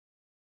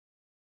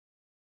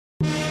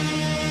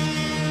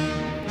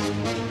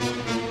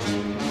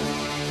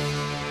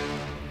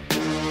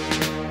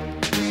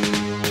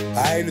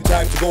I ain't the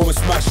type to go and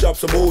smash up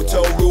some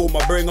hotel room.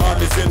 I bring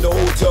honest in the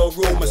hotel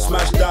room. I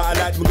smash that. I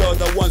like my girls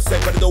that 1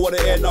 sec, but I don't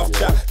wanna hear enough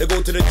chat. They go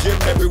to the gym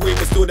every week,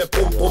 but still they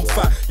pump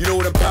fat. You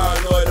know them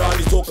paranoid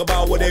honey talk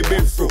about what they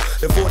been through.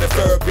 They thought the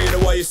therapy,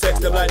 the way you sex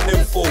them like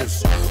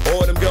nymphos.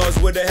 All them girls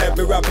with the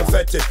heavy rapper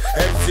fetish.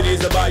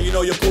 MCD's about, you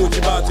know your coach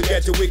about to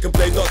get it. We can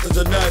play doctors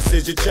and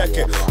nurses, you check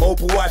it.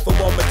 Open wife and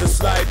want me to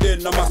slide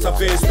in, I must have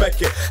to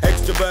inspect it.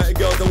 Extroverted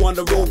girls that want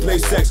the role play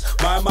sex.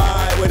 My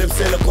with them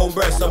silicone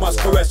breasts, I must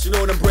caress. You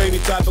know them brainy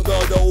type of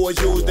girls that always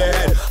use their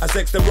head. I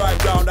sex them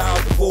right round the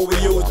house before we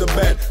use the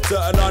bed.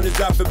 Certain honest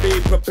have to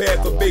be prepared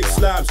for big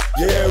slams.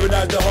 You hearing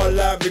as the whole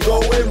life, we go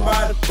in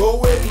man,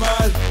 go in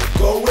man,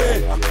 go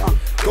in,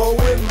 go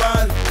in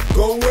man,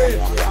 go in,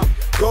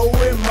 go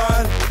in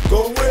man,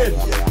 go in.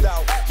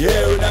 You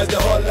hearing as the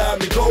whole life,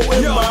 we go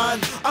in man.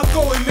 I'm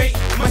going mate,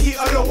 my heat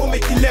alone will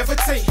make you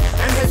levitate.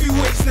 And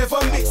heavyweights never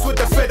mix with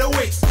the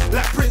featherweights.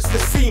 Like Prince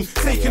Nassim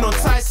taking on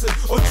Tyson,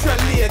 or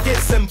Trelly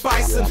against them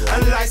Bison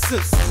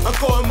unlicensed. I'm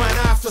going man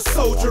after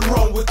soldier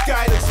wrong with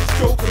guidance.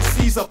 Joking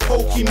sees a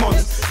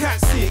Pokemons.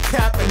 Can't see a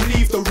cap and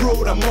leave the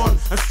road I'm on.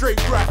 I'm straight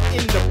rap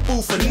in the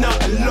booth and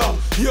nothing long.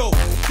 Yo,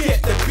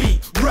 get the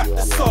beat, rap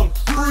the song,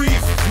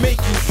 breathe,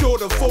 making sure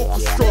the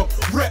vocal's strong.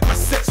 Rep my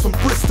sex from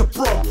Bristol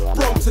to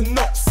Brom to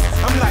Knox.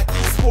 I'm like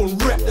Eastbourne,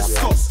 rep the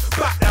Scots.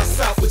 Back down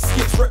south with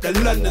Skitz, rep the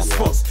London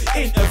spots.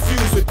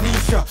 Interviews with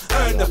Nisha,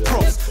 earn the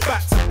props.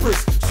 Back to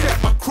Brisk,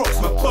 check my crops,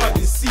 my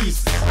budding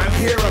seeds. I'm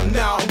here, I'm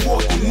now, I'm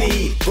what you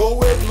need.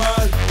 Go in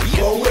man,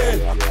 go in,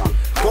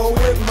 go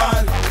in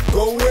man,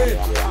 go in,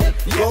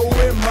 go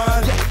in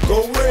man,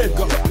 go in.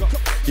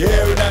 You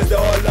hearing as the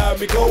whole line,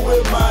 me go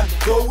in man,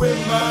 go in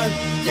man,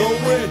 go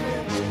in.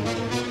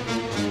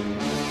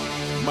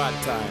 Mad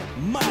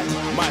time,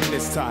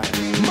 madness time,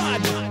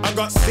 mad. I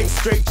got 6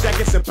 straight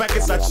jackets and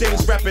packets. I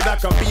change rapid, I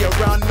can be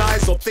around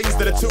nice or things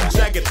that are too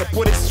jagged. To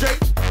put it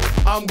straight,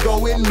 I'm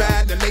going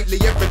mad, and lately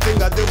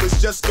everything I do is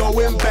just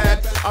going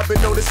bad. I've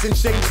been noticing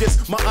changes,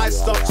 my eyes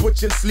start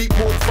twitching,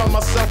 sleepwalk from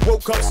myself,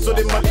 woke up, stood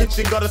in my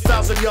kitchen, got a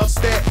 1,000-yard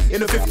stare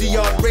in a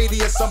 50-yard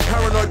radius. I'm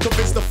paranoid,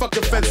 convinced the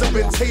fucking feds have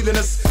been tailing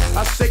us.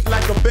 I shake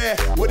like a bear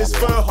with his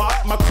fur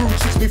heart. My crew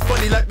treats me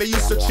funny like they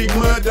used to treat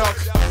Murdoch.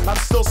 I'm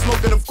still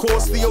smoking, of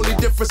course, the only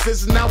difference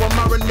is now I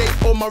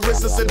marinate all my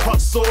wrists in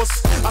hot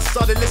sauce. I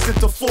started listening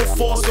to full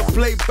force to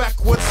play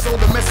backwards, so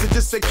the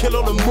messages say kill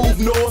all and move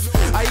north.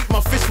 I eat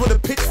my fish with a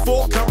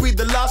pitchfork. I read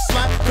the last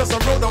line, cause I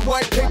wrote on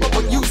white paper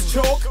but use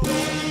chalk.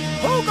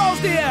 Who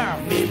goes there?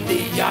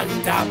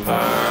 Million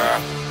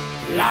Dapper.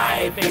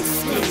 Live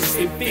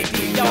exclusive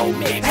video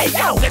mix. Hey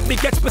yo, let me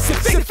get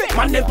specific.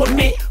 My name put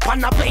me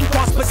on a plane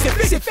called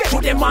specific.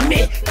 Shoot them on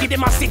me, give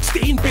them a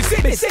 16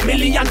 busy.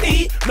 Million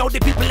D, now the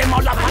people them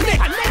all up on it.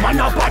 Man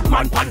a bad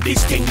man pan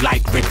this thing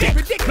like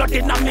Riddick. Blood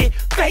in on me,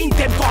 vein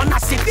them gonna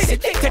sit this.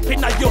 Tip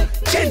in a you,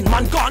 chin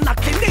man gonna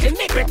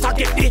clinic. Better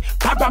get the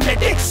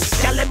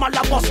paramedics. Tell them all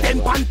a bust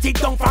them panty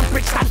down from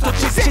Brixton to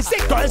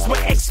Chiswick. Girls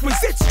were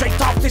exquisite, straight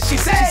off the she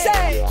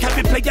say. Can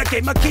we play a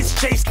game of kiss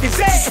chase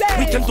dizzy?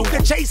 We can do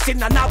the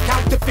chasing and I'll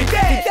counterfeit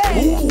it.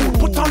 Ooh,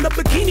 put on a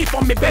bikini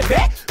for me, baby.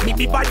 Meet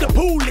me by the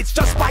pool, it's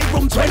just by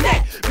room 20.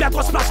 Me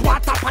go splash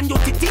water on your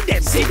titty,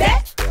 them see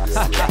that?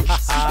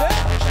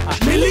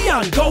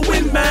 Million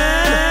going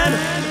man.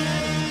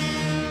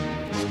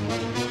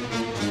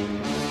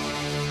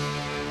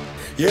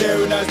 Yeah,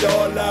 and that's the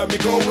whole line, me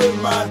go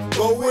in man,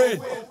 go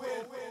in.